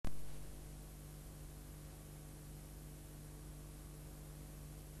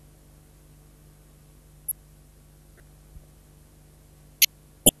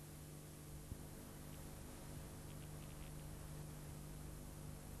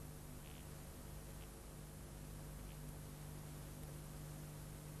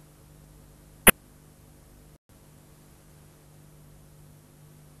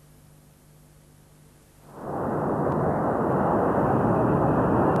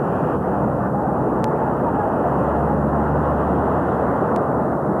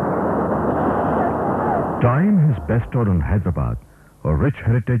has bestowed on Hyderabad a rich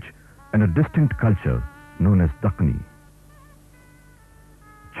heritage and a distinct culture known as Dakkani.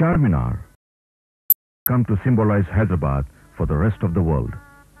 Charminar come to symbolize Hyderabad for the rest of the world.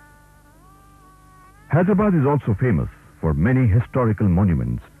 Hyderabad is also famous for many historical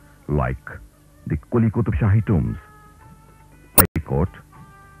monuments like the Quli Qutub Shahi tombs, High Court,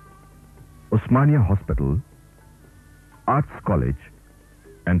 Osmania Hospital, Arts College,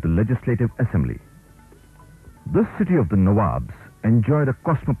 and the Legislative Assembly. This city of the Nawabs enjoyed a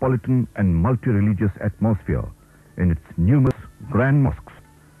cosmopolitan and multi-religious atmosphere in its numerous grand mosques,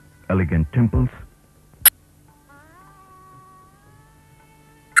 elegant temples,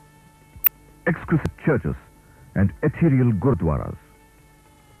 exquisite churches, and ethereal gurdwaras.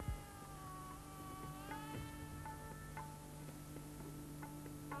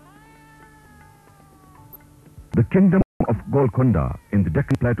 The kingdom of Golconda in the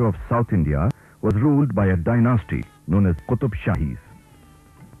Deccan Plateau of South India was ruled by a dynasty known as Qutub Shahis.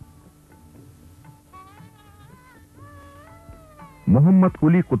 Muhammad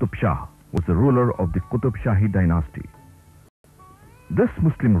Quli Qutub Shah was the ruler of the Qutub Shahi dynasty. This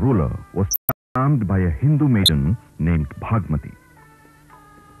Muslim ruler was charmed by a Hindu maiden named Bhagmati.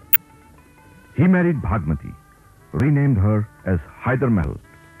 He married Bhagmati, renamed her as Hyder Mahal,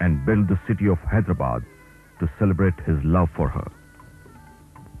 and built the city of Hyderabad to celebrate his love for her.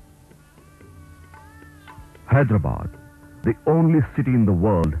 Hyderabad, the only city in the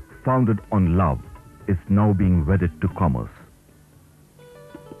world founded on love, is now being wedded to commerce.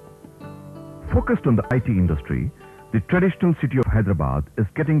 Focused on the IT industry, the traditional city of Hyderabad is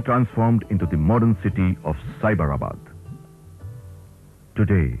getting transformed into the modern city of Cyberabad.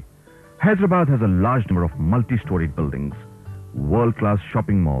 Today, Hyderabad has a large number of multi-storied buildings, world-class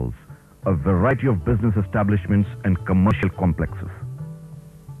shopping malls, a variety of business establishments and commercial complexes.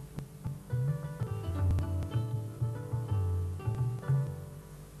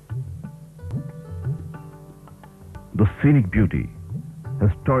 The scenic beauty,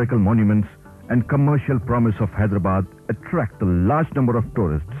 historical monuments, and commercial promise of Hyderabad attract a large number of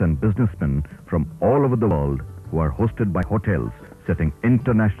tourists and businessmen from all over the world who are hosted by hotels setting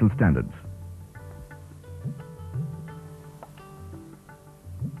international standards.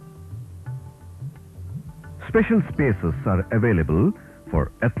 Special spaces are available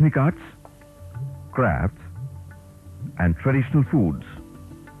for ethnic arts, crafts, and traditional foods.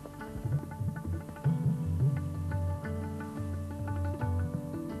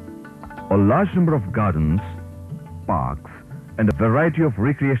 A large number of gardens, parks, and a variety of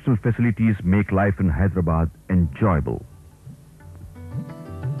recreational facilities make life in Hyderabad enjoyable.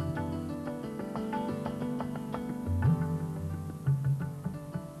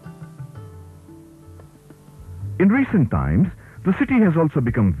 In recent times, the city has also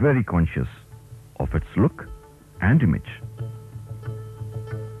become very conscious of its look and image.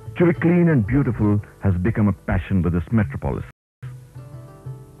 To be clean and beautiful has become a passion with this metropolis.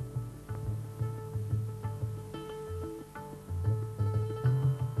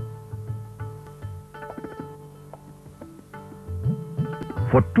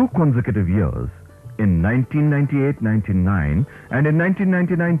 For 2 consecutive years, in 1998-99 and in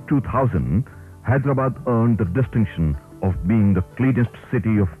 1999-2000, Hyderabad earned the distinction of being the cleanest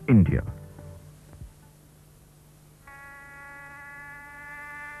city of India.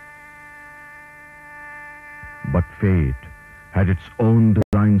 But fate had its own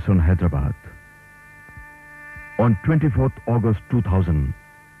designs on Hyderabad. On 24th August 2000,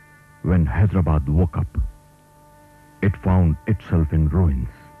 when Hyderabad woke up, it found itself in ruins.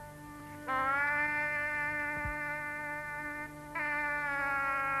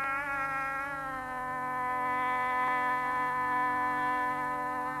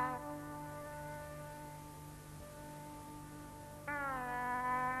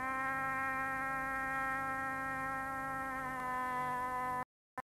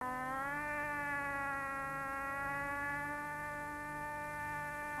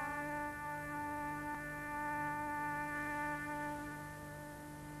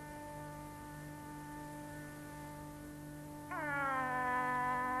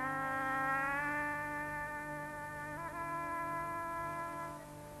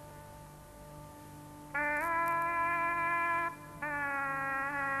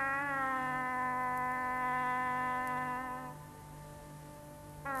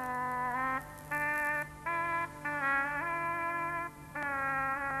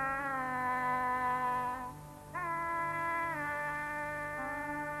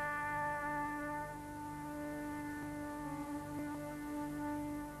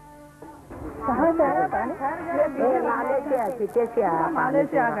 कहाँ से आया पानी? ये नाले से है, पीछे से आया। नाले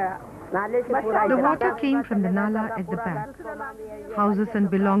से आ गया। The water came from the Nala at the back. Houses and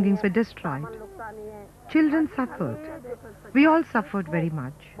belongings were destroyed. Children suffered. We all suffered very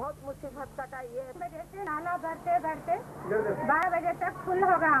much.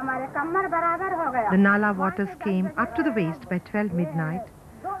 The Nala waters came up to the waist by 12 midnight,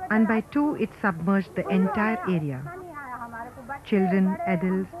 and by 2 it submerged the entire area. Children,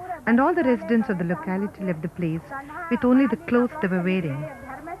 adults, and all the residents of the locality left the place with only the clothes they were wearing.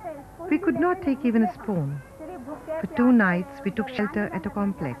 We could not take even a spoon. For 2 nights, we took shelter at a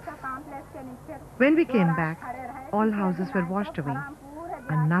complex. When we came back, all houses were washed away,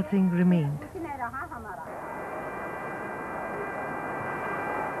 and nothing remained.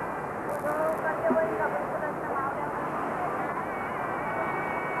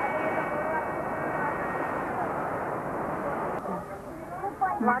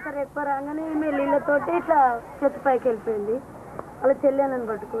 Water ఎక్కువ రాగానే మేము నీళ్ళతోటి ఇట్లా చెత్త పైకి వెళ్ళిపోయింది అలా చెల్లెనని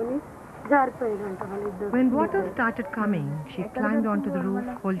పట్టుకొని జారిపోయారంట వాళ్ళిద్దరు. When water started coming, she climbed onto the roof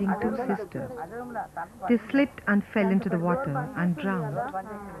holding 2 sisters. They slipped and fell into the water and drowned.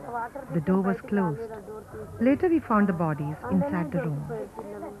 The door was closed. Later we found the bodies inside the room.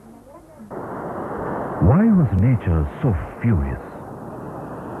 Why was nature so furious?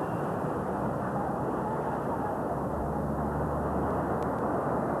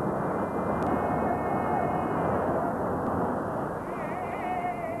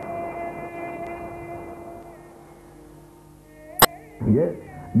 Yes,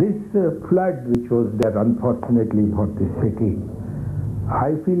 this flood which was there unfortunately for the city,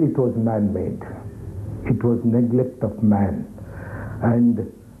 I feel it was man-made. It was neglect of man and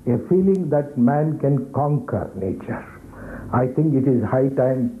a feeling that man can conquer nature. I think it is high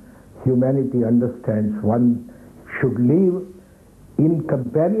time humanity understands one should live in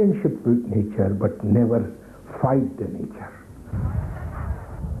companionship with nature but never fight the nature.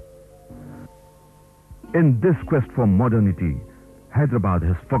 In this quest for modernity, Hyderabad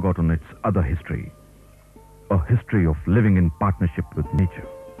has forgotten its other history, a history of living in partnership with nature,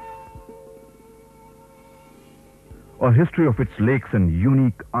 a history of its lakes and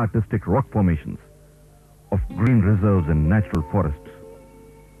unique artistic rock formations, of green reserves and natural forests.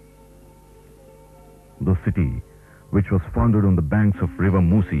 The city, which was founded on the banks of River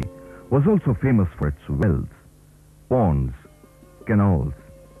Musi, was also famous for its wells, ponds, canals,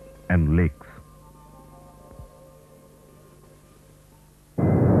 and lakes.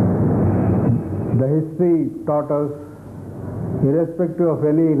 The history taught us, irrespective of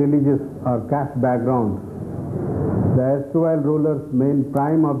any religious or caste background, the erstwhile rulers' main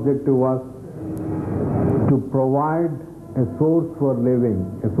prime objective was to provide a source for living,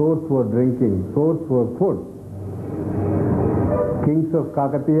 a source for drinking, source for food. Kings of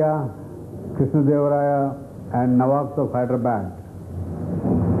Kakatiya, Krishnadevaraya and Nawabs of Hyderabad,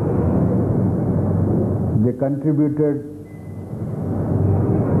 they contributed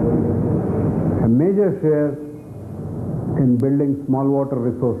a major share in building small water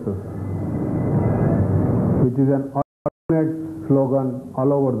resources, which is an alternate slogan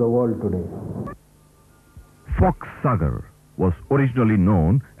all over the world today. Fox Sagar was originally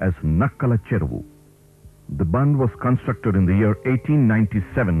known as Nakkala Cheruvu. The bund was constructed in the year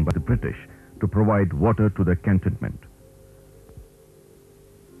 1897 by the British to provide water to their cantonment.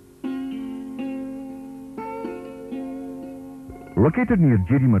 Located near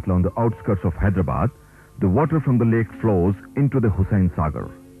Jirimatla on the outskirts of Hyderabad, the water from the lake flows into the Hussain Sagar.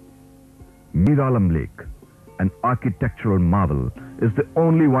 Miralam Lake, an architectural marvel, is the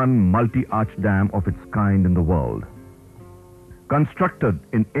only one multi-arch dam of its kind in the world. Constructed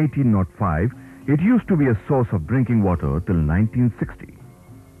in 1805, it used to be a source of drinking water till 1960.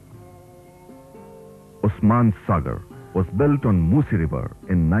 Usman Sagar was built on Musi River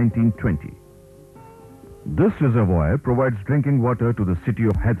in 1920. This reservoir provides drinking water to the city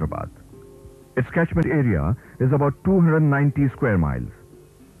of Hyderabad. Its catchment area is about 290 square miles.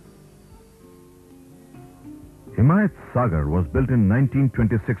 Himayat Sagar was built in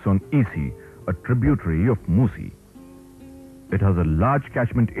 1926 on Isi, a tributary of Musi. It has a large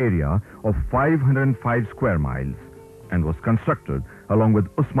catchment area of 505 square miles and was constructed along with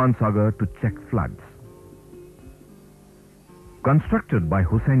Usman Sagar to check floods. Constructed by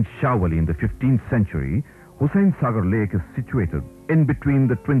Hussain Shah Wali in the 15th century, Hussain Sagar Lake is situated in between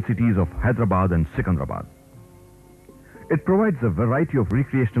the twin cities of Hyderabad and Secunderabad. It provides a variety of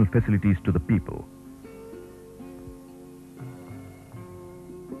recreational facilities to the people.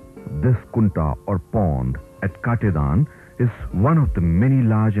 This kunta or pond at Katedan is one of the many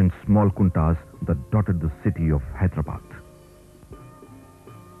large and small kuntas that dotted the city of Hyderabad.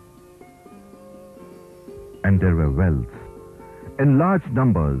 And there were wells. In large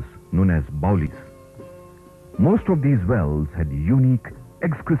numbers, known as baulis. Most of these wells had unique,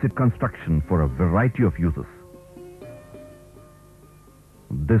 exquisite construction for a variety of uses.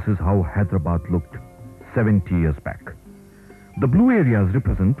 This is how Hyderabad looked 70 years back. The blue areas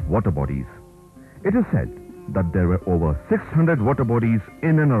represent water bodies. It is said that there were over 600 water bodies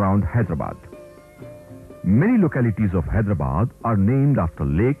in and around Hyderabad. Many localities of Hyderabad are named after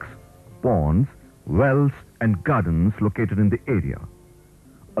lakes, ponds, wells and gardens located in the area.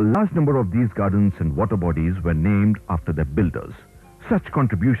 A large number of these gardens and water bodies were named after their builders. Such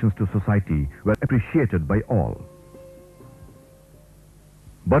contributions to society were appreciated by all.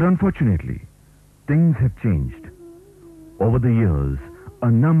 But unfortunately, things have changed. Over the years,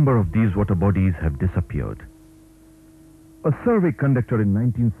 a number of these water bodies have disappeared. A survey conducted in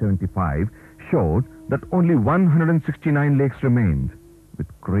 1975 showed that only 169 lakes remained, with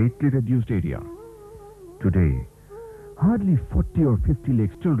greatly reduced area. Today, hardly 40 or 50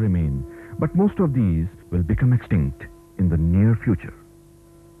 lakes still remain, but most of these will become extinct in the near future.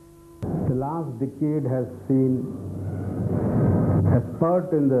 The last decade has seen a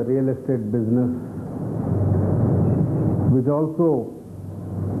spurt in the real estate business, which also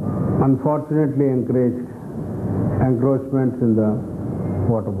unfortunately encouraged encroachments in the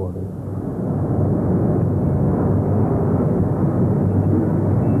water bodies.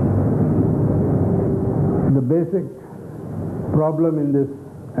 The basic problem in this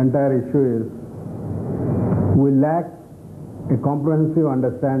entire issue is we lack a comprehensive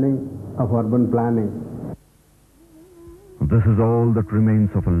understanding of urban planning. This is all that remains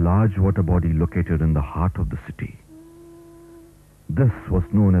of a large water body located in the heart of the city. This was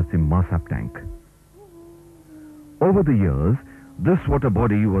known as the Masap tank. Over the years, this water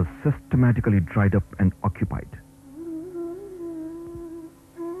body was systematically dried up and occupied.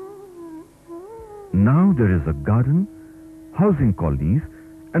 Now there is a garden, housing colonies,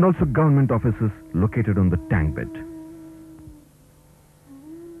 and also government offices located on the tank bed.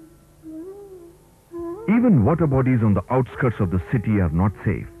 Even water bodies on the outskirts of the city are not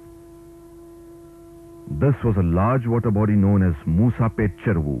safe. This was a large water body known as Musapet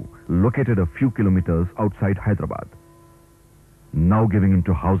Cheruvu, located a few kilometers outside Hyderabad, now giving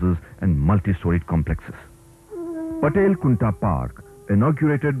into houses and multi-storied complexes. Patel Kunta Park,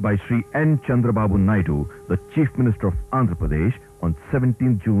 inaugurated by Sri N. Chandrababu Naidu, the Chief Minister of Andhra Pradesh, on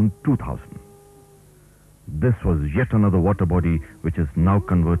 17 June 2000. This was yet another water body which is now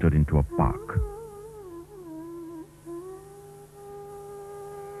converted into a park.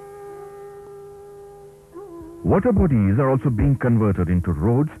 Water bodies are also being converted into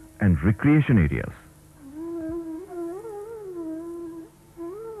roads and recreation areas.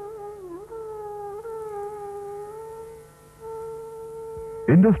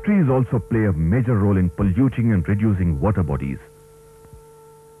 Industries also play a major role in polluting and reducing water bodies,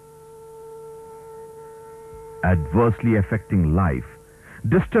 adversely affecting life,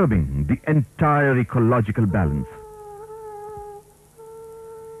 disturbing the entire ecological balance.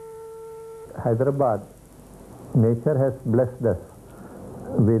 Hyderabad, nature has blessed us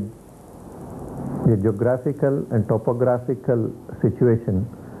with a geographical and topographical situation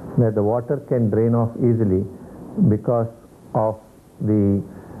where the water can drain off easily because of the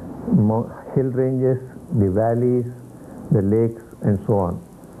hill ranges, the valleys, the lakes and so on.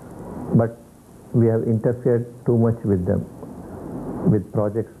 But we have interfered too much with them, with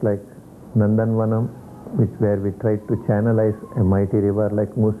projects like Nandanvanam, where we tried to channelize a mighty river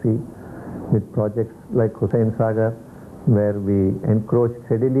like Musi, with projects like Hussain Sagar, where we encroach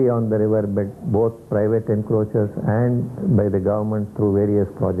steadily on the river bed, both private encroachers and by the government through various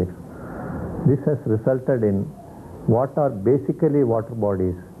projects. This has resulted in what are basically water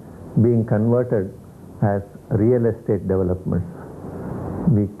bodies being converted as real estate developments.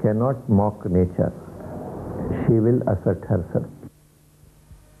 We cannot mock nature. She will assert herself.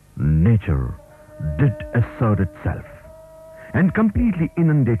 Nature did assert itself and completely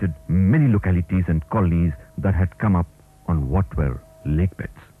inundated many localities and colonies that had come up on what were lake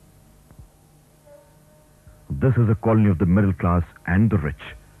beds. This is a colony of the middle class and the rich,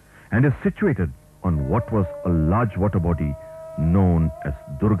 and is situated on what was a large water body known as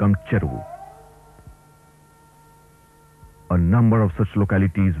Durgam Cheruvu. A number of such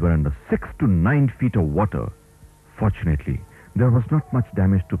localities were under 6 to 9 feet of water. Fortunately, there was not much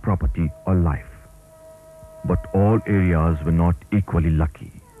damage to property or life. But all areas were not equally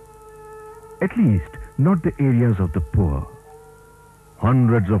lucky. At least, not the areas of the poor.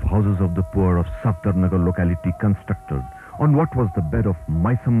 Hundreds of houses of the poor of Safdarnagar locality constructed on what was the bed of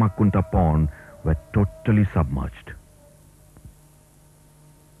Maisamma Kunta pond were totally submerged.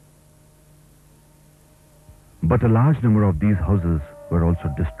 But a large number of these houses were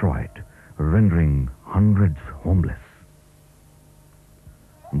also destroyed, rendering hundreds homeless.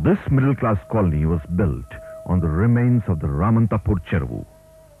 This middle-class colony was built on the remains of the Ramantapur Cheruvu.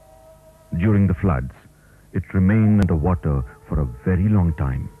 During the floods, it remained under water for a very long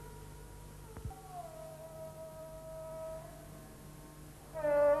time.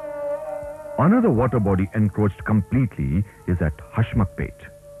 Another water body encroached completely is at Hashmatpet.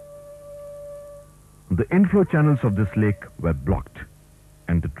 The inflow channels of this lake were blocked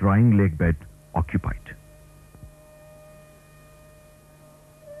and the drying lake bed occupied.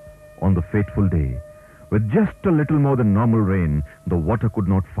 On the fateful day, with just a little more than normal rain, the water could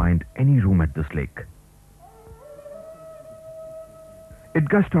not find any room at this lake. It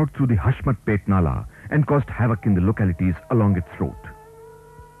gushed out through the Hashmatpet Nala and caused havoc in the localities along its route.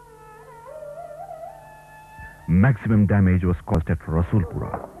 Maximum damage was caused at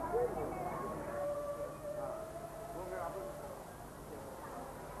Rasulpura.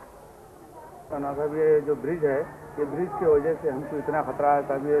 साहब ये जो bridge है, ये bridge की वजह से हमको इतना खतरा है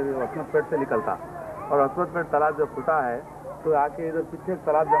साहब, ये हसमतपेट से निकलता और हसमतपेट तालाब जब फूटा है तो आके इधर पीछे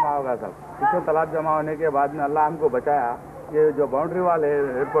तालाब जमा होगा साहब। पीछे तालाब जमा होने के बाद में अल्लाह हमको बचाया। ये जो बाउंड्री वाल है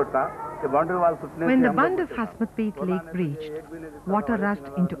एयरपोर्ट का, ये बाउंड्री वाल टूटने से When the bund of Hasmatpet Lake breached, water rushed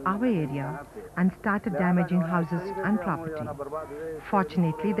into our area and started damaging houses and property.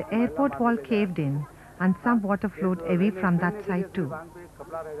 Fortunately, the airport wall caved in and some water flowed away from that side too.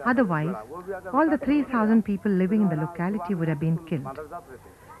 Otherwise, all the 3,000 people living in the locality would have been killed.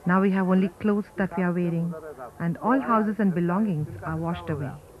 Now we have only clothes that we are wearing and all houses and belongings are washed away.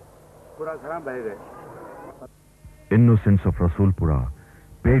 Innocents of Rasulpura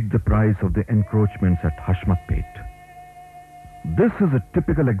paid the price of the encroachments at Hashmatpet. This is a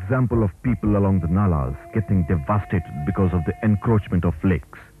typical example of people along the Nalas getting devastated because of the encroachment of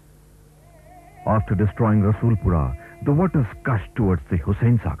lakes. After destroying Rasulpura, the waters gushed towards the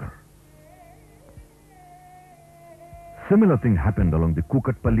Hussain Sagar. Similar thing happened along the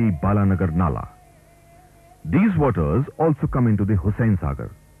Kukatpalli-Balanagar Nala. These waters also come into the Hussain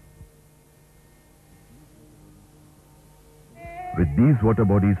Sagar. With these water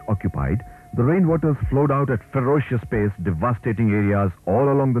bodies occupied, the rainwaters flowed out at ferocious pace, devastating areas all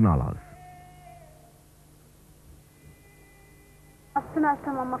along the Nalas.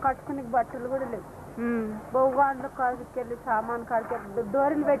 నష్టం అమ్మ కట్టుకునే బట్టలు కూడా లేవు బొగ్గాండ్ల కాడికెళ్ళి సామాన్ కాడికి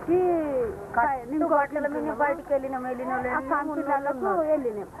డోర్లు పెట్టి గొడ్ల మీద బయటికి వెళ్ళినాం సంచులకు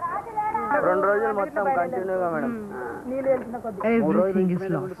వెళ్ళినాం 2 రోజులు మొత్తం కంటిన్యూగా మేడం నీళ్ళు వెళ్తున్న కొద్ది Everything is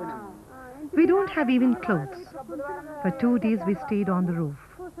lost. We don't have even clothes. For 2 days we stayed on the roof.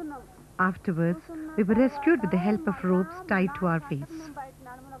 Afterwards, we were rescued with the help of ropes tied to our face.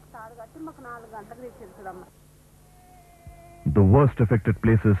 The worst affected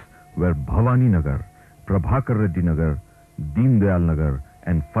places were Bhavani Nagar, Prabhakar Reddy Nagar, Deen Dayal Nagar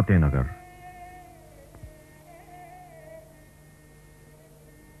and Fateh Nagar.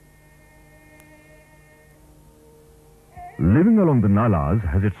 Living along the Nalas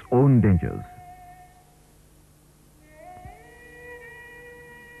has its own dangers.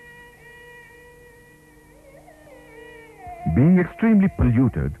 Being extremely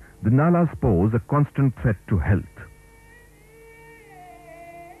polluted, the Nalas pose a constant threat to health.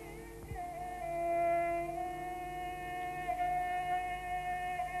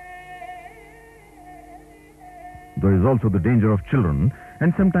 There is also the danger of children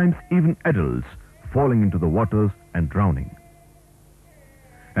and sometimes even adults falling into the waters and drowning.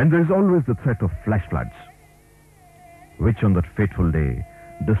 And there is always the threat of flash floods, which on that fateful day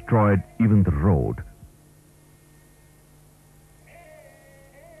destroyed even the road.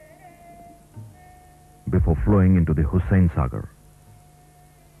 Before flowing into the Hussain Sagar.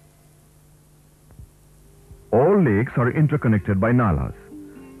 All lakes are interconnected by nalas.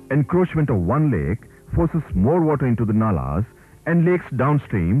 Encroachment of one lake forces more water into the nalas and lakes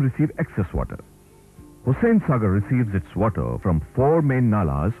downstream receive excess water. Hussain Sagar receives its water from 4 main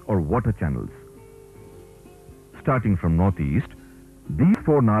nalas or water channels. Starting from northeast, these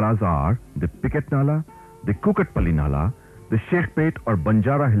 4 nalas are the Picket Nala, the Kukatpalli Nala, the Sheikhpet or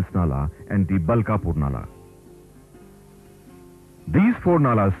Banjara Hills Nala and the Balkapur Nala. These 4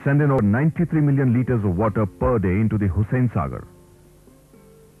 nalas send in over 93 million liters of water per day into the Hussain Sagar.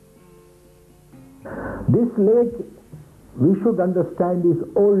 This lake, we should understand, is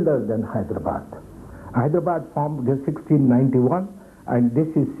older than Hyderabad. Hyderabad formed in 1691 and this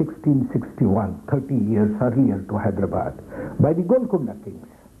is 1661, 30 years earlier to Hyderabad, by the Golconda kings.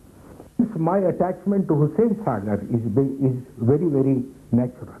 My attachment to Hussain Sagar is very, very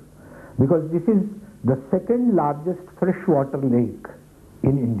natural because this is the second largest freshwater lake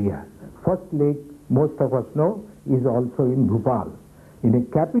in India. First lake, most of us know, is also in Bhopal. In a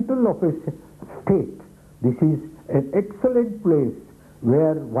capital of a state, this is an excellent place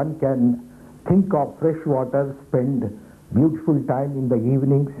where one can think of fresh water, spend beautiful time in the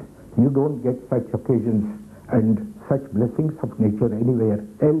evenings. You don't get such occasions and such blessings of nature anywhere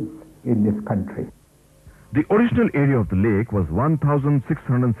else in this country. The original area of the lake was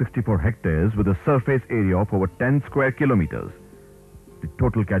 1,664 hectares with a surface area of over 10 square kilometers. The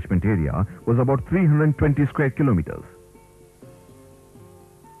total catchment area was about 320 square kilometers.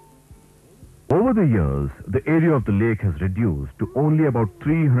 Over the years, the area of the lake has reduced to only about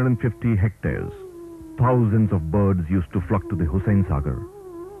 350 hectares. Thousands of birds used to flock to the Hussain Sagar.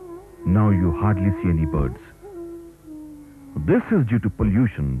 Now you hardly see any birds. This is due to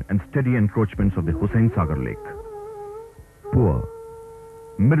pollution and steady encroachments of the Hussain Sagar lake. Poor,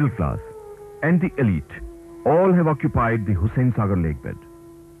 middle class, and the elite all have occupied the Hussain Sagar lake bed.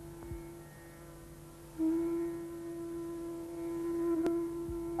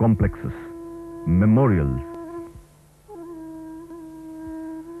 Complexes, memorials,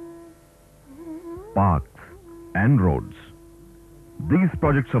 parks, and roads. These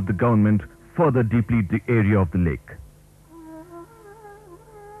projects of the government further deplete the area of the lake.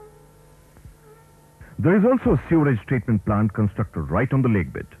 There is also a sewerage treatment plant constructed right on the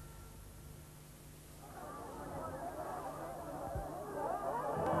lake bed.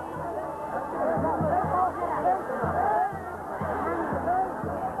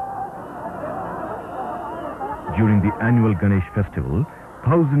 During the annual Ganesh festival,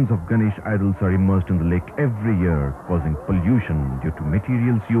 thousands of Ganesh idols are immersed in the lake every year, causing pollution due to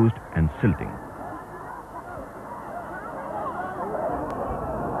materials used and silting.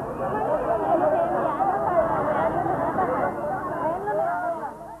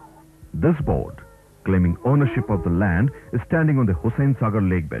 This board, claiming ownership of the land, is standing on the Hussain Sagar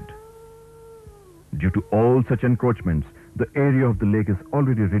lake bed. Due to all such encroachments, the area of the lake is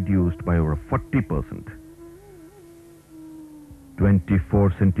already reduced by over 40%.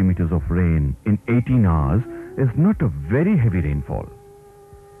 24 centimeters of rain in 18 hours is not a very heavy rainfall.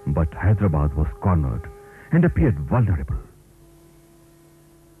 But Hyderabad was cornered and appeared vulnerable.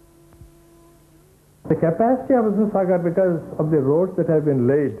 The capacity of Hussain Sagar, because of the roads that have been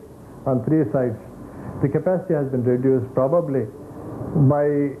laid on three sides, the capacity has been reduced probably by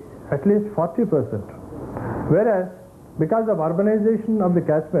at least 40%. Whereas, because of urbanization of the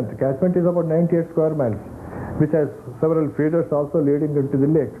catchment is about 98 square miles, which has several feeders also leading into the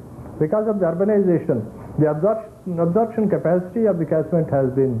lake. Because of the urbanization, the absorption capacity of the catchment has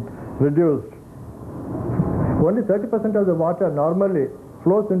been reduced. Only 30% of the water normally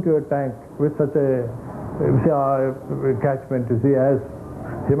flows into a tank with such a catchment, you see, as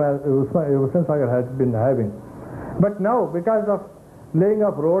Hussain Sagar has been having. But now, because of laying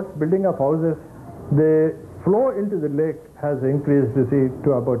of roads, building of houses, the flow into the lake has increased, you see,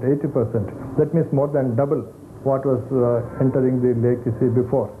 to about 80%. That means more than double what was entering the lake, you see,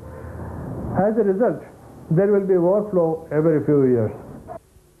 before. As a result, there will be overflow every few years.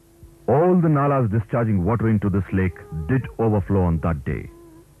 All the nalas discharging water into this lake did overflow on that day.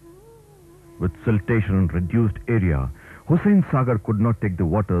 With siltation and reduced area, Hussain Sagar could not take the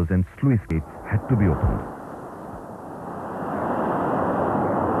waters and sluice gates had to be opened.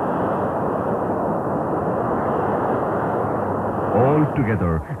 All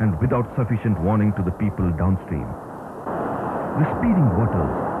together and without sufficient warning to the people downstream. The speeding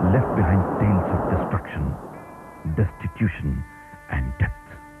waters left behind tales of destruction, destitution, and death.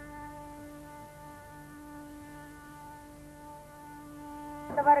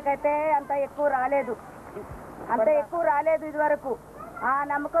 ఇంతవరకైతే అంత ఎక్కువ రాలేదు ఇదివరకు. ఆ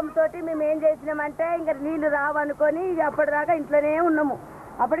నమ్మకంతో మేము ఏం చేసినామంటే ఇంకా నీళ్లు రావనుకొని అప్పటిదాకా ఇంట్లోనే ఉన్నాము.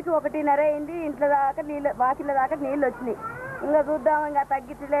 అప్పటికి 1:30 అయింది, ఇంట్లో దాకా నీళ్ళు, వాకిళ్ళ దాకా నీళ్ళు వచ్చినాయి. ఇంకా చూద్దాం, ఇంకా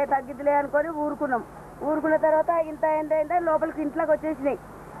తగ్గిద్దిలే అనుకొని ఊరుకున్నాం. ఊరుకున్న తర్వాత ఇంత ఏంటంటే లోపలికి ఇంట్లోకి వచ్చేసినాయి.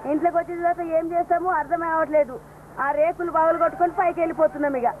 ఇంట్లోకి వచ్చిన తర్వాత ఏం చేస్తాము అర్థం అవ్వట్లేదు. ఆ రేకులు బావులు కొట్టుకొని పైకి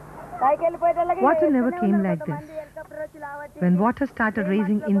వెళ్ళిపోతున్నాం. ఇక Water never came like this. When water started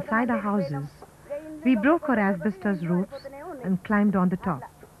raising inside our houses, we broke our asbestos roofs and climbed on the top.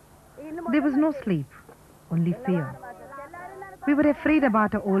 There was no sleep, only fear. We were afraid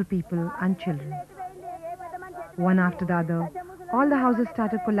about our old people and children. One after the other, all the houses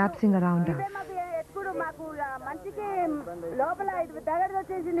started collapsing around us.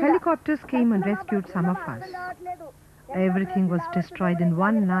 Helicopters came and rescued some of us. Everything was destroyed in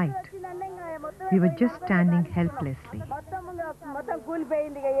one night. We were just standing helplessly.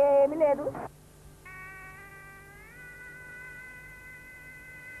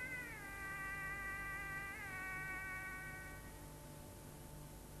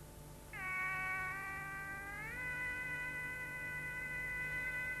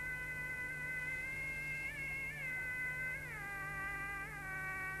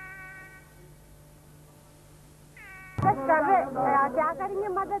 बस कर रहे क्या करेंगे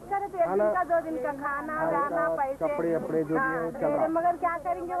मदद करे तो एक दिन का 2 दिन का खाना गाना पैसे कपड़े जो मगर क्या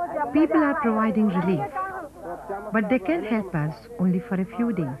करेंगे वो जब People are providing relief, but they can help us only for a few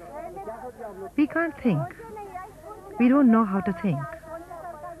days. We can't think. We don't know how to think.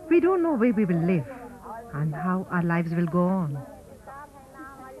 We don't know where we will live and how our lives will go on.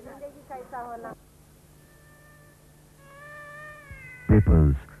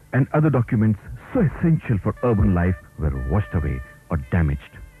 Papers and other documents so essential for urban life were washed away or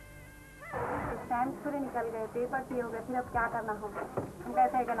damaged.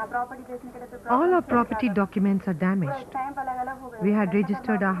 All our property documents are damaged. We had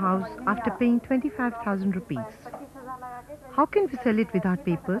registered our house after paying 25,000 rupees. How can we sell it without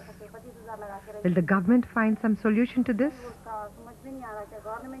papers? Will the government find some solution to this?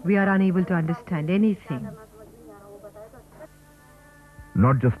 We are unable to understand anything.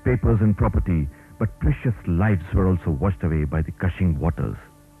 Not just papers and property, but precious lives were also washed away by the gushing waters.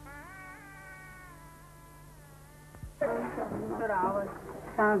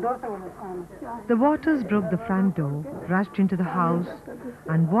 The waters broke the front door, rushed into the house,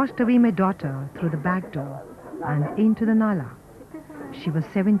 and washed away my daughter through the back door and into the Nala. She was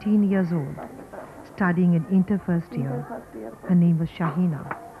 17 years old, studying in inter first year. Her name was Shahina.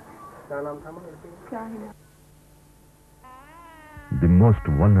 The most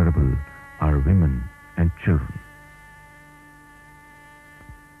vulnerable are women and children.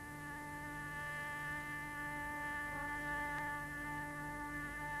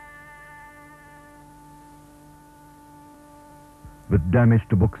 With damage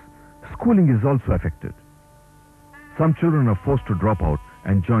to books, schooling is also affected. Some children are forced to drop out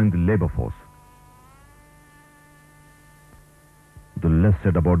and join the labor force. The less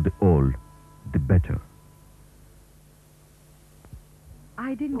said about the old, the better.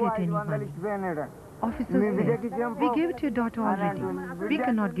 I didn't get any money. Officers said, we gave it to your daughter already. We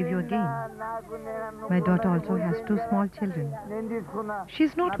cannot give you again. My daughter also has 2 small children.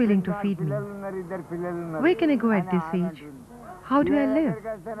 She's not willing to feed me. Where can I go at this age? How do I live?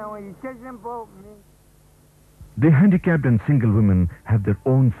 The handicapped and single women have their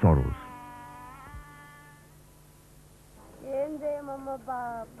own sorrows.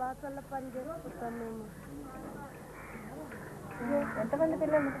 ఎంతమంది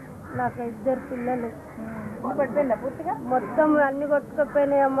పిల్లలు నాకు 2 పిల్లలు పడిపోయిందా పూర్తిగా మొత్తం అన్ని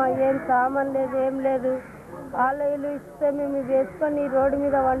కొట్టుకుపోయినాయమ్మా ఏం సామాన్ లేదు ఏం లేదు ఆలయలు ఇస్తే మేము వేసుకొని రోడ్డు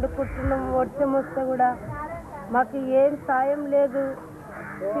మీద వండుకుంటున్నాం వర్షం వస్తే కూడా మాకు ఏం సాయం లేదు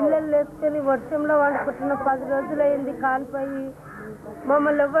పిల్లలు వేసుకొని వర్షంలో వండుకుంటున్నాం 10 రోజులు అయింది కాలిపోయి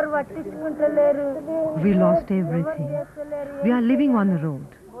మమ్మల్ని ఎవరు పట్టించుకుంటలేరు We lost everything. We are living on the road.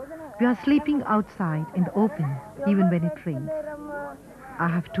 We are sleeping outside in the open, even when it rains. I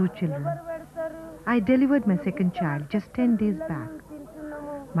have 2 children. I delivered my second child just 10 days back.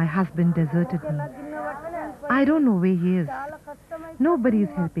 My husband deserted me. I don't know where he is. Nobody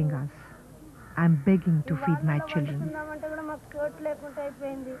is helping us. I'm begging to feed my children.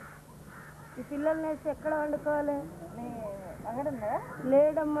 ఈ పిల్లల్ని వేసి ఎక్కడ వండుకోవాలి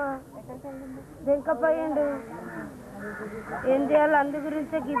లేడమ్మా దెంకపోయిండు ఏం చేయాలి అందు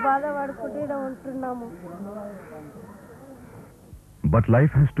గురించే ఈ బాధ పడుకుంటూ ఇక్కడ ఉంటున్నాము But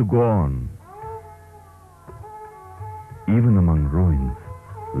life has to go on. Even among ruins,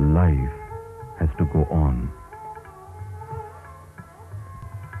 life has to go on.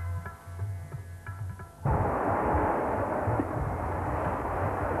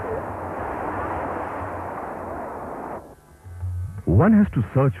 One has to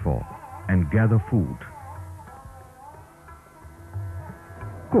search for and gather food,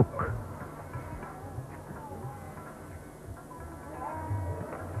 cook,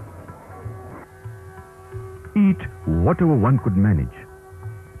 eat whatever one could manage,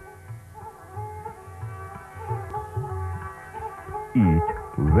 eat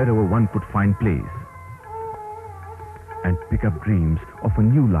wherever one could find place, and pick up dreams of a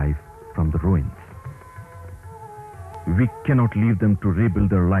new life from the ruins. We cannot leave them to rebuild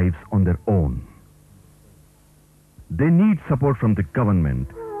their lives on their own. They need support from the government,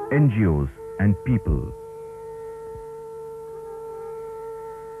 NGOs, and people.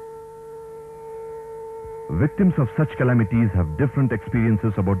 Victims of such calamities have different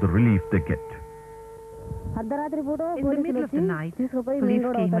experiences about the relief they get. In the middle of the night, police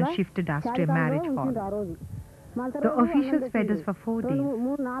came and shifted us to a marriage hall. The officials fed us for 4 days.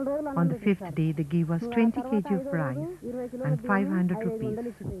 On the 5th day, they gave us 20 kg of rice and 500 rupees.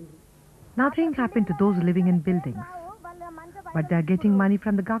 Nothing happened to those living in buildings, but they are getting money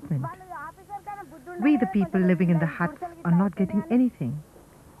from the government. We, the people living in the huts, are not getting anything.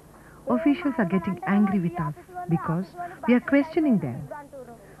 officials are getting angry with us because we are questioning them.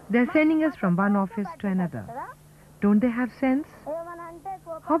 They're sending us from one office to another. Don't they have sense?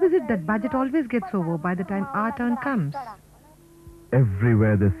 How is it that budget always gets over by the time our turn comes?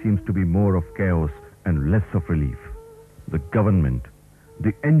 Everywhere there seems to be more of chaos and less of relief. The government,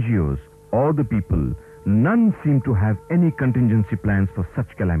 the NGOs, or the people, none seem to have any contingency plans for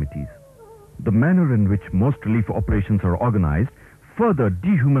such calamities. The manner in which most relief operations are organized further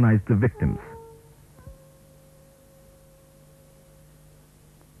dehumanize the victims.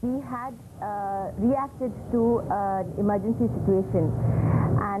 We had reacted to an emergency situation,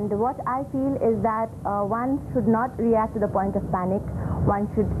 and what I feel is that one should not react to the point of panic. One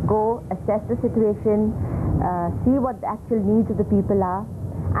should go assess the situation, see what the actual needs of the people are,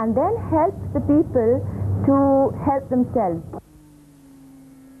 and then help the people to help themselves.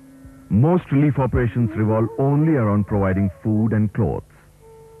 Most relief operations revolve only around providing food and clothes.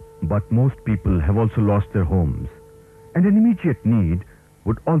 But most people have also lost their homes, and an immediate need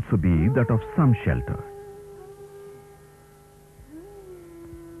would also be that of some shelter.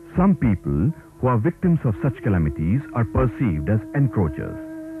 Some people who are victims of such calamities are perceived as encroachers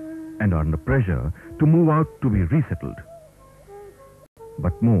and are under pressure to move out to be resettled.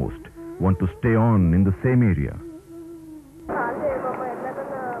 But most want to stay on in the same area.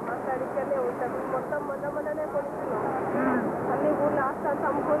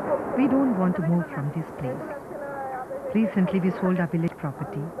 We don't want to move from this place. Recently we sold our village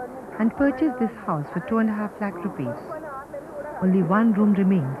property and purchased this house for 2.5 lakh rupees. Only one room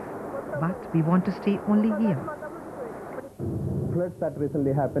remains, but we want to stay only here. Floods that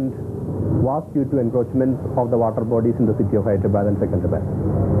recently happened was due to encroachments of the water bodies in the city of Hyderabad and Secunderabad,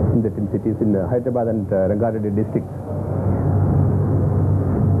 in the twin cities in Hyderabad and Rangareddy districts.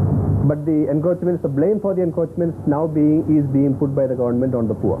 But the encroachments, the blame for the encroachments now is being put by the government on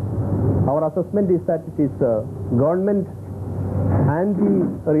the poor. Our assessment is that it is government and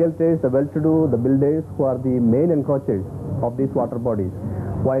the realtors, the well-to-do, the builders who are the main encroachers of these water bodies,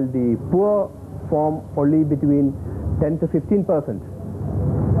 while the poor form only between 10 to 15%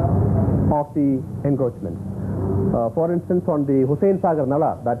 of the encroachments. For instance, on the Hussain Sagar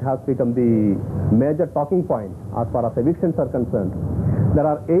Nala, that has become the major talking point as far as evictions are concerned. There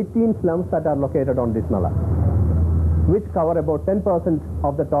are 18 slums that are located on this Nala, which cover about 10%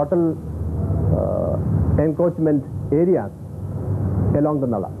 of the total encroachment areas along the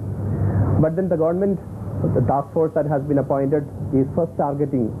Nala. But then the government, the task force that has been appointed, is first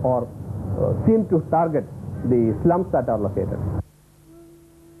targeting or seem to target the slums that are located.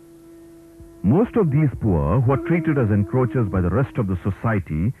 Most of these poor who are treated as encroachers by the rest of the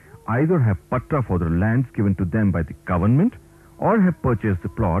society either have patra for their lands given to them by the government or have purchased the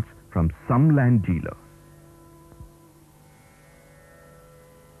plots from some land dealer.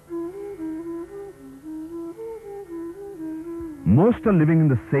 Most are living in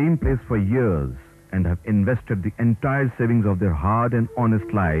the same place for years and have invested the entire savings of their hard and honest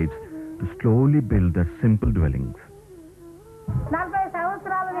lives to slowly build their simple dwellings. 40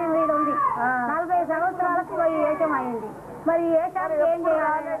 సంవత్సరాలు నేను వీడు ఉంది 40 సంవత్సరాలకు పోయి ఏషం అయింది మరి ఏషానికి ఏం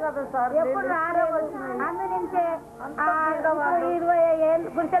చేయాలి ఎప్పుడు రాలేదు అందునుంచే 20 ఏళ్ళు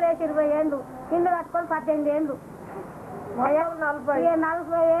గుడిసెలేసి 20 ఏళ్ళు ఇల్లు కట్టుకొని 18 ఏళ్ళు 40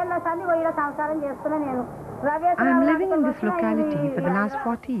 ఏళ్ళ సంది పోయి సంసారం చేస్తున్నా నేను. I am living in this locality for the last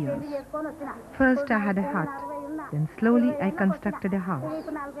 40 years. First I had a hut, then slowly I constructed a house.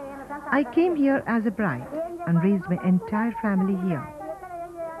 I came here as a bride and raised my entire family here.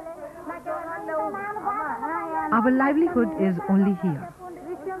 Our livelihood is only here.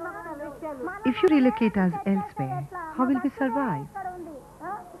 If you relocate us elsewhere, how will we survive?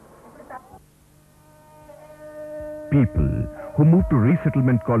 People who move to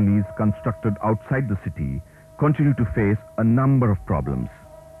resettlement colonies constructed outside the city continue to face a number of problems.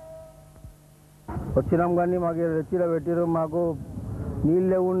 వచ్చినాం కానీ మాకు రెచ్చిలో పెట్టిరు మాకు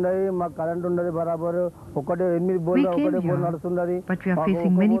నీళ్ళే ఉండయి మాకు current ఉండదు బరాబరు ఒకటే 8 బోర్లు ఒకటే బోర్ నడుస్తుంది but we are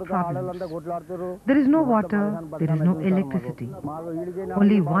facing many problems. There is no water, there is no electricity.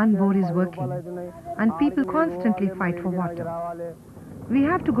 Only one bore is working and people constantly fight for water. We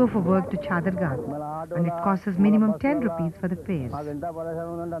have to go for work to Chadargarh and it costs us minimum 10 rupees for the fares.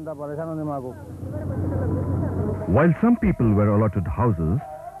 While some people were allotted houses,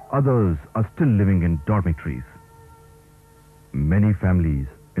 others are still living in dormitories. Many families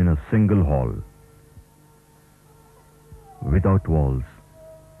in a single hall, without walls,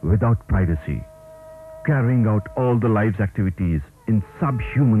 without privacy, carrying out all the life's activities in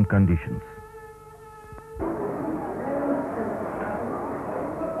subhuman conditions.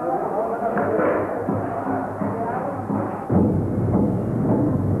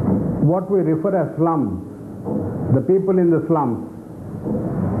 what we refer as slums, the people in the slums,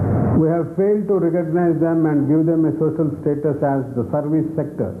 we have failed to recognize them and give them a social status as the service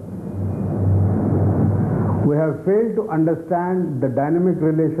sector. We have failed to understand the dynamic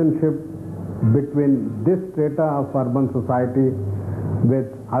relationship between this strata of urban society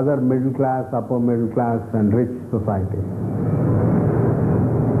with other middle class, upper middle class and rich society.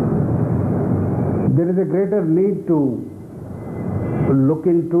 There is a greater need to look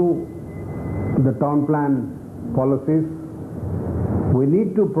into the town plan policies. We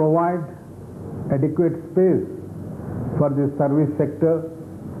need to provide adequate space for this service sector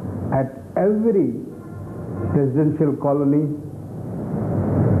at every residential colony.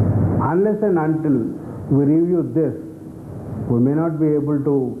 Unless and until we review this, we may not be able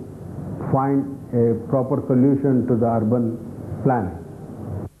to find a proper solution to the urban planning.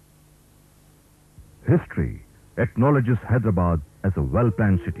 History acknowledges Hyderabad as a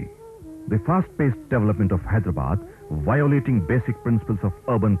well-planned city. The fast-paced development of Hyderabad, violating basic principles of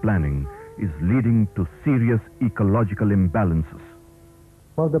urban planning, is leading to serious ecological imbalances.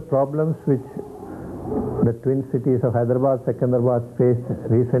 One of the problems which the twin cities of Hyderabad, Secunderabad faced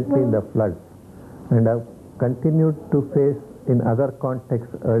recently in the floods and have continued to face in other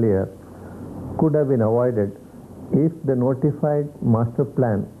contexts earlier could have been avoided if the notified master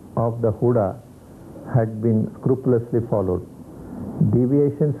plan of the Huda had been scrupulously followed.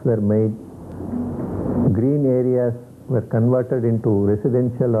 Deviations were made, green areas were converted into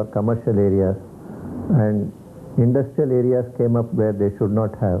residential or commercial areas, and industrial areas came up where they should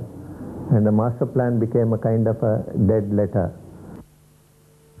not have, and the master plan became a kind of a dead letter.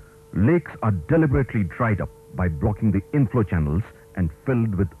 Lakes are deliberately dried up by blocking the inflow channels and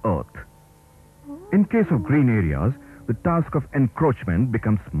filled with earth. In case of green areas, the task of encroachment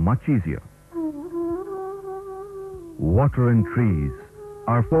becomes much easier. Water and trees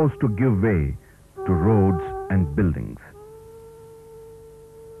are forced to give way to roads and buildings.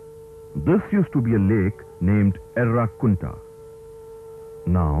 This used to be a lake named Errakunta.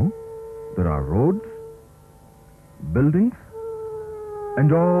 Now, there are roads, buildings,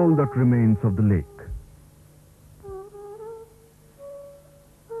 and all that remains of the lake.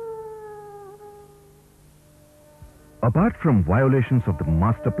 Apart from violations of the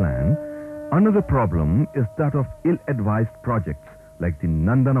master plan, another problem is that of ill-advised projects like the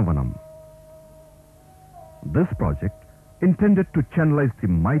Nandanavanam. This project, intended to channelize the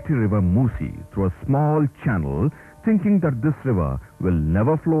mighty river Musi through a small channel, thinking that this river will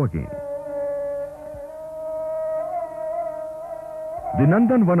never flow again. The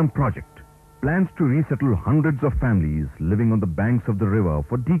Nandanvanam project plans to resettle hundreds of families living on the banks of the river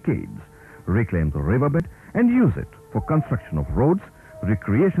for decades, reclaim the riverbed and use it for construction of roads,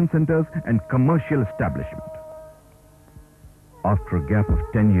 recreation centers and commercial establishment. After a gap of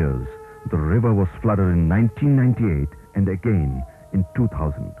 10 years, the river was flooded in 1998 and again in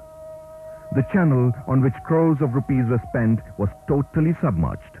 2000. The channel on which crores of rupees were spent was totally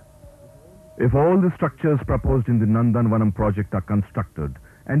submerged. If all the structures proposed in the Nandanvanam project are constructed,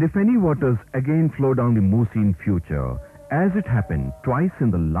 and if any waters again flow down the Musi in future, as it happened twice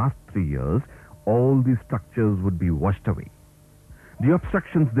in the last 3 years, all these structures would be washed away. The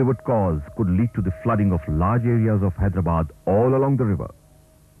obstructions they would cause could lead to the flooding of large areas of Hyderabad all along the river.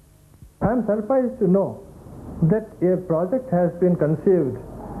 I am surprised to know that a project has been conceived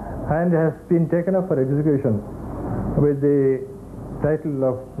and has been taken up for execution with the title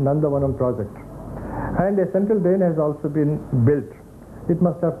of Nandanvanam project, and a central drain has also been built. It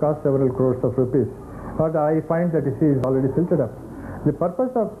must have cost several crores of rupees, but I find that it is already silted up. The purpose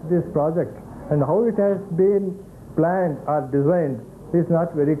of this project and how it has been planned or designed is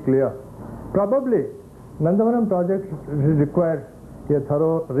not very clear. Probably Nandanvanam project requires a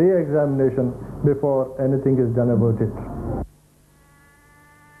thorough re-examination before anything is done about it.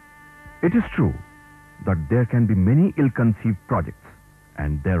 It is true that there can be many ill-conceived projects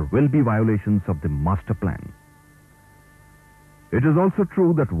and there will be violations of the master plan. It is also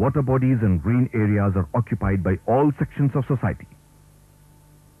true that water bodies and green areas are occupied by all sections of society.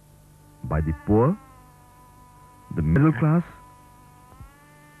 By the poor, the middle class,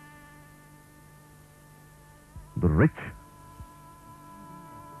 the rich,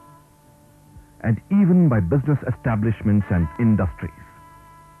 and even by business establishments and industries.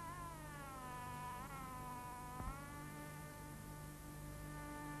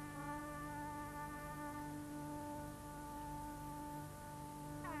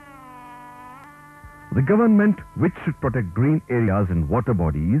 The government, which should protect green areas and water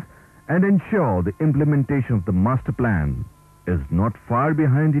bodies and ensure the implementation of the master plan, is not far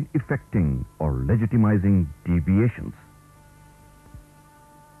behind in effecting or legitimizing deviations.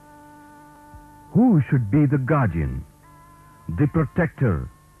 Who should be the guardian, the protector?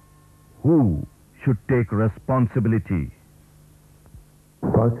 Who should take responsibility?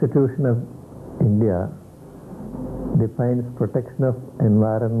 Constitution of India defines protection of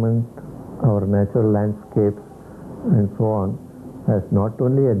environment, our natural landscapes and so on as not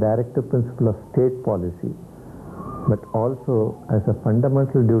only a directive principle of state policy but also as a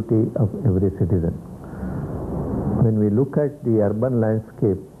fundamental duty of every citizen. When we look at the urban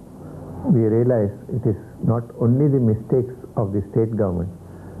landscape, we realize it is not only the mistakes of the state government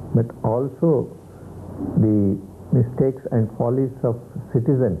but also the mistakes and follies of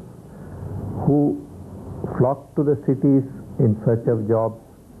citizens who flock to the cities in search of jobs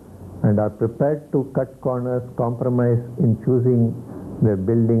and are prepared to cut corners, compromise in choosing their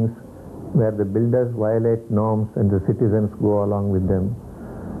buildings where the builders violate norms and the citizens go along with them,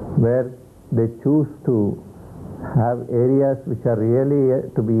 where they choose to have areas which are really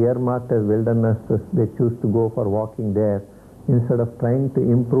to be earmarked as wildernesses, they choose to go for walking there instead of trying to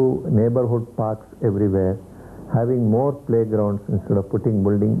improve neighborhood parks everywhere, having more playgrounds instead of putting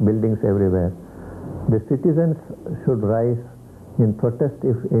buildings everywhere. The citizens should rise in protest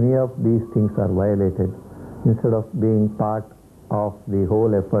if any of these things are violated instead of being part of the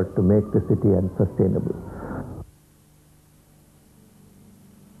whole effort to make the city unsustainable.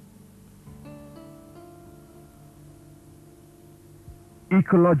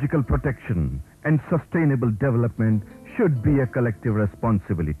 Ecological protection and sustainable development should be a collective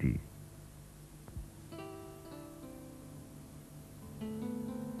responsibility.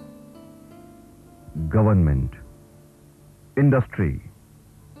 Government, industry,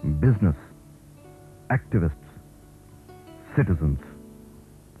 business, activists, citizens,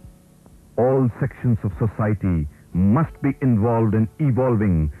 all sections of society must be involved in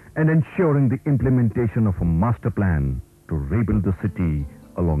evolving and ensuring the implementation of a master plan to rebuild the city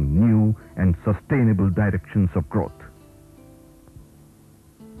along new and sustainable directions of growth.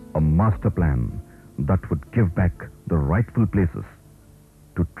 A master plan that would give back the rightful places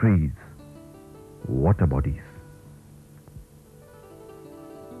to trees, water bodies,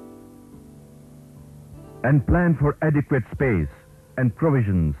 and plan for adequate space and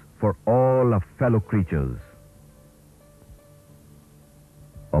provisions for all our fellow creatures.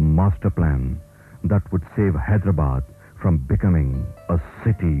 A master plan that would save Hyderabad from becoming a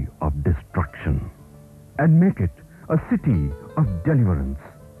city of destruction and make it a city of deliverance,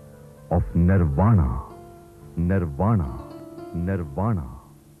 of nirvana, nirvana, nirvana,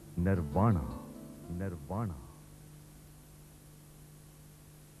 nirvana, nirvana.